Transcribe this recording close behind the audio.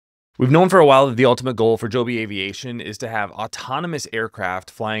We've known for a while that the ultimate goal for Joby Aviation is to have autonomous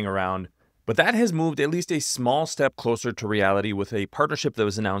aircraft flying around, but that has moved at least a small step closer to reality with a partnership that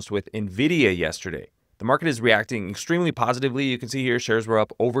was announced with Nvidia yesterday. The market is reacting extremely positively. You can see here shares were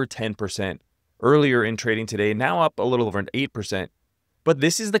up over 10% earlier in trading today, now up a little over 8%. But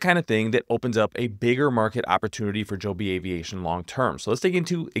this is the kind of thing that opens up a bigger market opportunity for Joby Aviation long term. So let's dig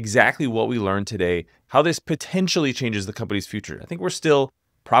into exactly what we learned today, how this potentially changes the company's future. I think we're still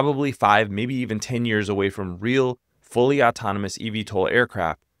probably 5, maybe even 10 years away from real, fully autonomous eVTOL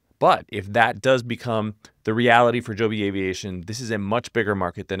aircraft. But if that does become the reality for Joby Aviation, this is a much bigger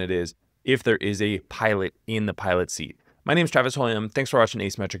market than it is if there is a pilot in the pilot seat. My name is Travis Hoium. Thanks for watching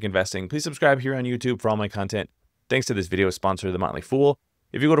Asymmetric Investing. Please subscribe here on YouTube for all my content. Thanks to this video sponsor, The Motley Fool.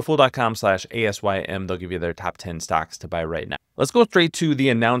 If you go to fool.com/ASYM, they'll give you their top 10 stocks to buy right now. Let's go straight to the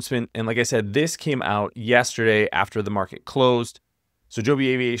announcement. And like I said, this came out yesterday after the market closed. So Joby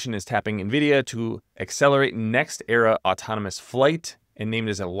Aviation is tapping Nvidia to accelerate next era autonomous flight and named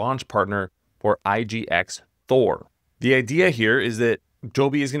as a launch partner for IGX Thor. The idea here is that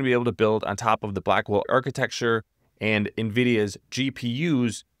Joby is going to be able to build on top of the Blackwell architecture and Nvidia's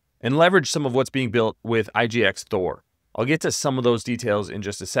GPUs and leverage some of what's being built with IGX Thor. I'll get to some of those details in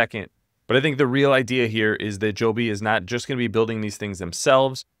just a second, but I think the real idea here is that Joby is not just going to be building these things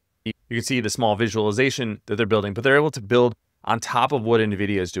themselves. You can see the small visualization that they're building, but they're able to build on top of what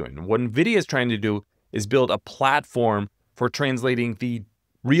Nvidia is doing. What Nvidia is trying to do is build a platform for translating the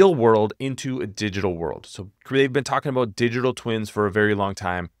real world into a digital world. So they've been talking about digital twins for a very long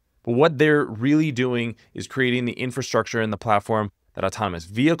time, but what they're really doing is creating the infrastructure and the platform that autonomous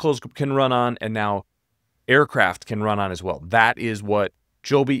vehicles can run on, and now aircraft can run on as well. That is what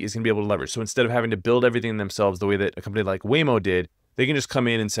Joby is going to be able to leverage. So instead of having to build everything themselves the way that a company like Waymo did, they can just come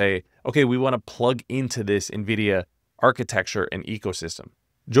in and say, okay, we want to plug into this Nvidia architecture and ecosystem.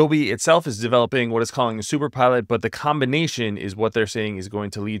 Joby itself is developing what it's calling a super pilot, but the combination is what they're saying is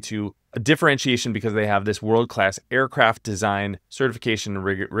going to lead to a differentiation because they have this world-class aircraft design, certification, and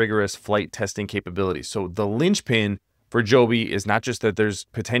rigorous flight testing capabilities. So the linchpin for Joby is not just that there's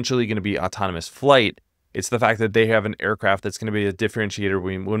potentially going to be autonomous flight, it's the fact that they have an aircraft that's going to be a differentiator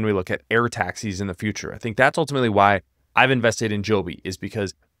when we look at air taxis in the future. I think that's ultimately why I've invested in Joby, is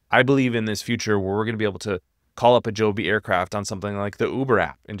because I believe in this future where we're going to be able to call up a Joby aircraft on something like the Uber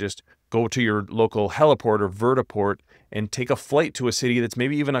app and just go to your local heliport or vertiport and take a flight to a city that's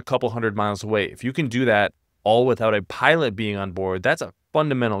maybe even a couple 100 miles away. If you can do that all without a pilot being on board, that's a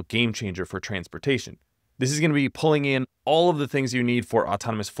fundamental game changer for transportation. This is going to be pulling in all of the things you need for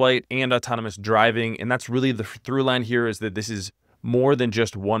autonomous flight and autonomous driving. And that's really the through line here, is that this is more than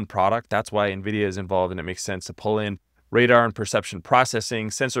just one product. That's why Nvidia is involved, and it makes sense to pull in radar and perception processing,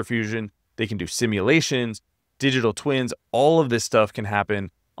 sensor fusion. They can do simulations, digital twins. All of this stuff can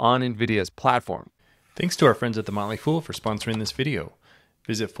happen on Nvidia's platform. Thanks to our friends at The Motley Fool for sponsoring this video.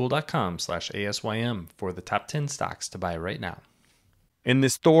 Visit fool.com/ASYM for the top 10 stocks to buy right now. And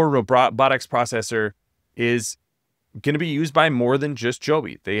this Thor robotics processor is going to be used by more than just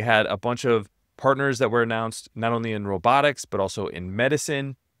Joby. They had a bunch of partners that were announced, not only in robotics, but also in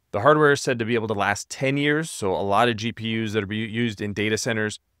medicine. The hardware is said to be able to last 10 years. So a lot of GPUs that are used in data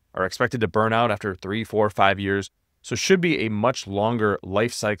centers are expected to burn out after 3, 4, 5 years. So should be a much longer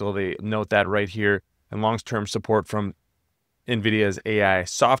life cycle. They note that right here, and long-term support from Nvidia's AI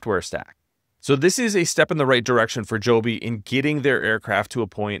software stack. So this is a step in the right direction for Joby in getting their aircraft to a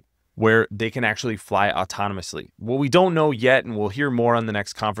point where they can actually fly autonomously. What we don't know yet, and we'll hear more on the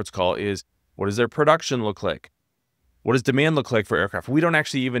next conference call, is what does their production look like? What does demand look like for aircraft? We don't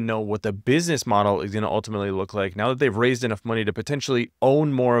actually even know what the business model is going to ultimately look like. Now that they've raised enough money to potentially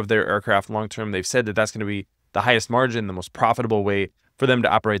own more of their aircraft long-term, they've said that that's going to be the highest margin, the most profitable way for them to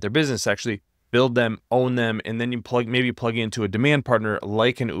operate their business, actually build them, own them, and then you maybe plug into a demand partner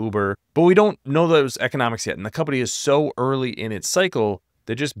like an Uber. But we don't know those economics yet. And the company is so early in its cycle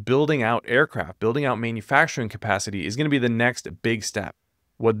that just building out aircraft, building out manufacturing capacity is going to be the next big step.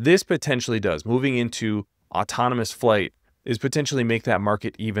 What this potentially does, moving into autonomous flight, is potentially make that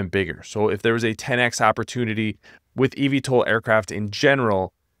market even bigger. So if there was a 10x opportunity with eVTOL aircraft in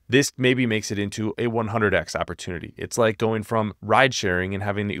general, this maybe makes it into a 100x opportunity. It's like going from ride sharing and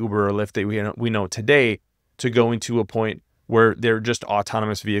having the Uber or Lyft that we know today to going to a point where they're just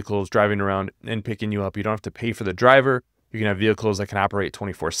autonomous vehicles driving around and picking you up. You don't have to pay for the driver. You can have vehicles that can operate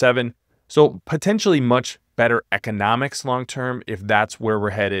 24/7. So potentially much better economics long-term if that's where we're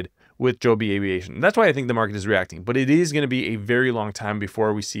headed with Joby Aviation. That's why I think the market is reacting, but it is going to be a very long time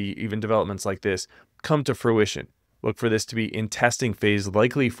before we see even developments like this come to fruition. Look for this to be in testing phase,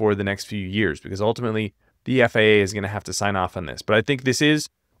 likely for the next few years, because ultimately the FAA is going to have to sign off on this. But I think this is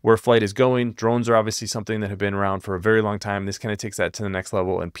where flight is going. Drones are obviously something that have been around for a very long time. This kind of takes that to the next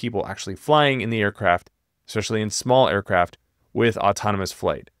level, and people actually flying in the aircraft, especially in small aircraft with autonomous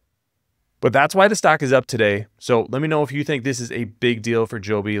flight. But that's why the stock is up today. So let me know if you think this is a big deal for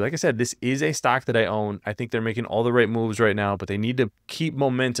Joby. Like I said, this is a stock that I own. I think they're making all the right moves right now, but they need to keep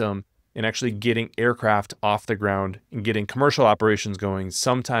momentum in actually getting aircraft off the ground and getting commercial operations going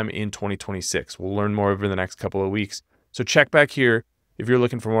sometime in 2026. We'll learn more over the next couple of weeks. So check back here if you're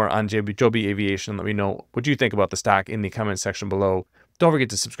looking for more on Joby Aviation. Let me know what you think about the stock in the comment section below. Don't forget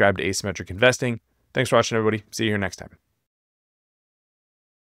to subscribe to Asymmetric Investing. Thanks for watching, everybody. See you here next time.